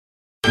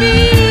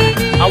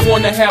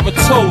wanna have a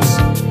toast.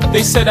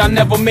 They said I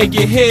never make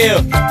it here,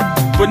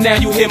 but now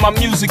you hear my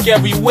music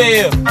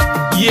everywhere.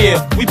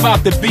 Yeah, we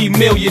bout to be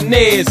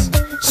millionaires,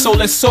 so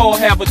let's all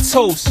have a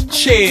toast.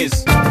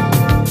 Cheers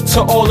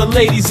to all the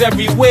ladies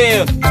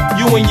everywhere.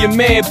 You and your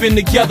man been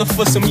together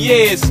for some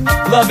years.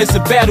 Love is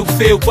a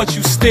battlefield, but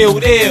you still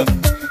there.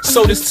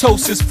 So this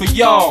toast is for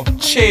y'all.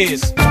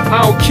 Cheers.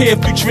 I don't care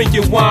if you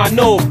drinking wine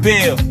or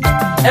beer.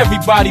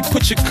 Everybody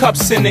put your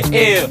cups in the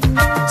air.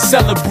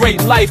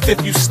 Celebrate life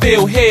if you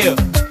still here.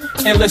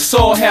 And let's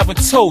all have a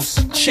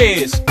toast.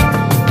 Cheers.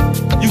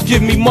 You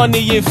give me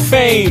money and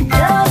fame,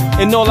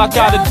 and all I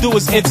gotta do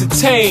is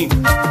entertain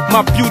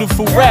my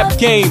beautiful rap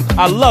game.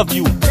 I love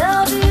you.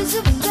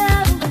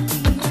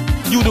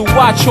 You the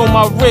watch on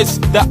my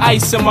wrist, the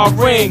ice in my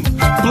ring.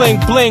 Bling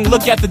bling,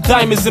 look at the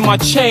diamonds in my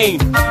chain.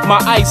 My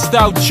iced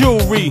out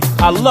jewelry,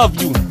 I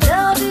love you.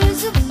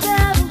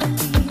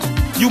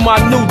 You my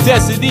new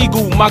Desert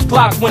Eagle, my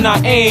Glock when I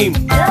aim.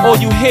 All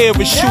you hear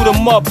is shoot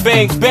 'em up,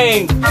 bang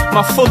bang.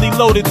 My fully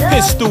loaded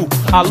pistol,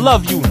 I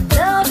love you.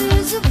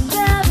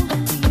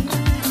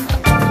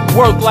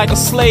 Work like a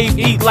slave,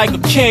 eat like a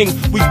king.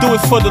 We do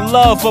it for the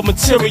love of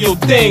material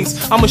things.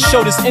 I'ma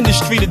show this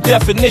industry the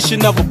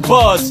definition of a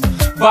buzz.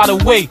 By the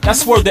way,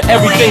 that's word to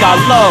everything I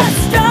love.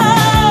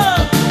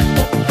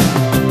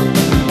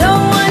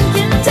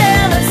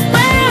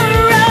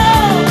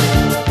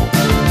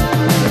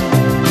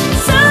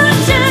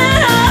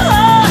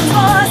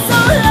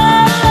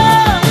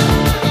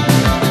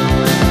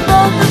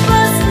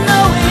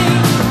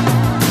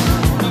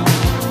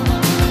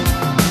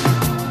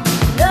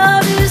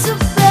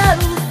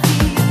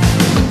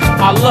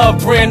 I love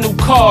brand new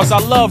cars, I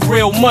love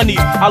real money,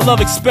 I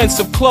love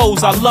expensive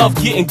clothes, I love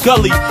getting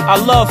gully, I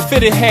love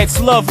fitted hats,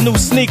 love new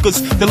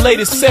sneakers, the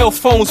latest cell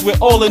phones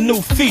with all the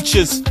new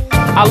features.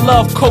 I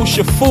love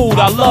kosher food,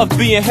 I love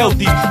being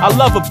healthy, I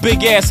love a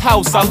big ass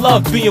house, I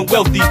love being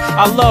wealthy,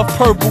 I love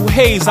purple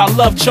haze, I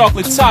love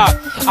chocolate top,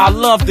 I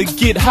love to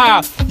get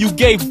high. You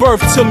gave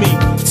birth to me,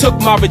 took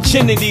my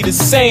virginity the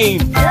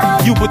same.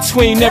 You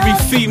between every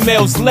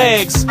female's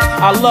legs.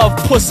 I love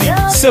pussy,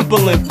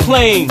 simple and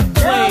plain.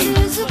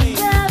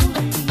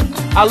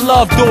 I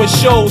love doing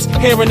shows,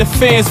 hearing the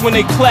fans when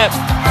they clap.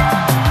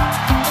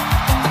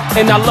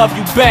 And I love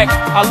you back.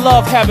 I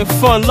love having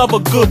fun, love a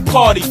good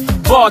party.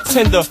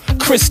 Bartender,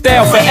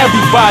 Cristal for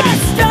everybody.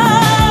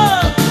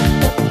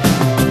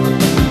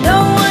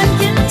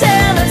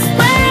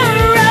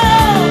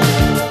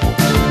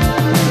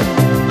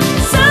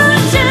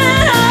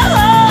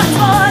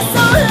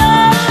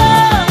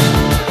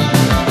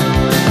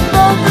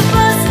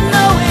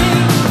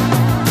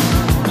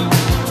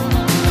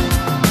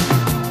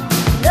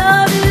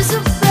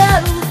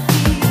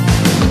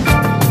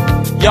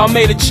 Y'all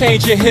made a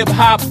change in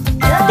hip-hop.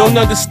 Don't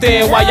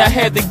understand why y'all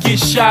had to get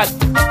shot.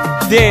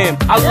 Damn,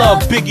 I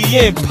love Biggie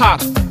and Pac.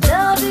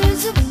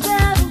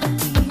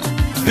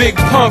 Big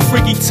Pun,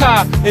 Freaky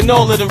Ty, and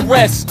all of the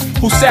rest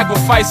who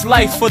sacrifice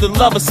life for the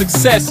love of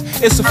success.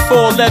 It's a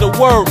 4-letter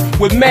word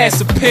with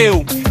mass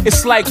appeal.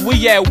 It's like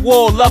we at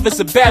war, love is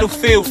a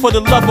battlefield. For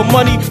the love of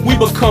money, we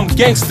become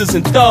gangsters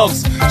and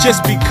thugs.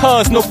 Just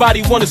because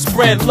nobody wanna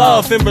spread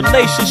love in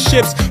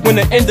relationships. When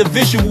the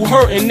individual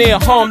hurting, they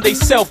harm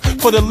theyself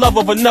for the love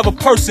of another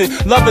person.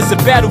 Love is a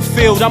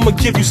battlefield, I'ma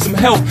give you some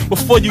help.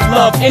 Before you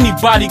love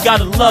anybody,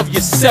 gotta love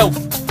yourself.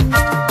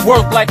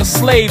 Work like a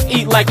slave,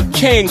 eat like a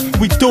king.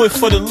 We do it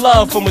for the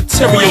love of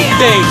material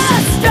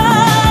things.